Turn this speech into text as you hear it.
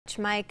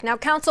Mike. Now,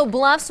 Council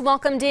Bluffs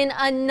welcomed in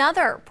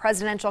another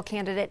presidential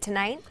candidate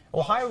tonight.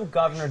 Ohio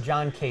Governor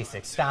John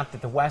Kasich stopped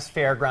at the West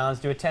Fairgrounds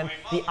to attend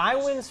the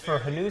Iowans for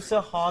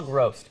Hanusa Hog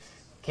Roast.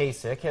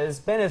 Kasich has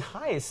been as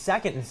high as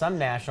second in some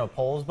national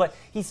polls, but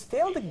he's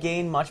failed to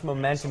gain much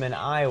momentum in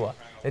Iowa.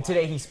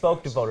 Today he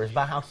spoke to voters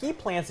about how he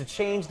plans to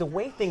change the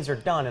way things are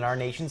done in our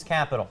nation's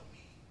capital.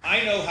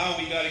 I know how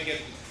we got to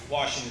get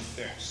Washington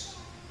fixed.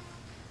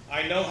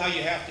 I know how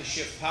you have to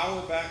shift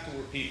power back to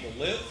where people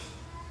live.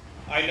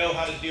 I know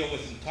how to deal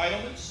with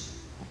entitlements.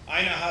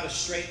 I know how to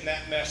straighten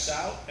that mess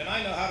out. And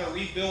I know how to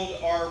rebuild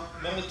our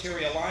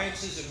military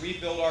alliances and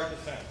rebuild our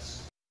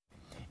defense.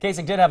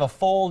 Kasich did have a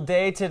full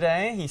day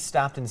today. He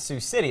stopped in Sioux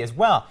City as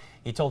well.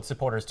 He told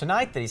supporters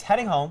tonight that he's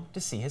heading home to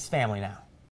see his family now.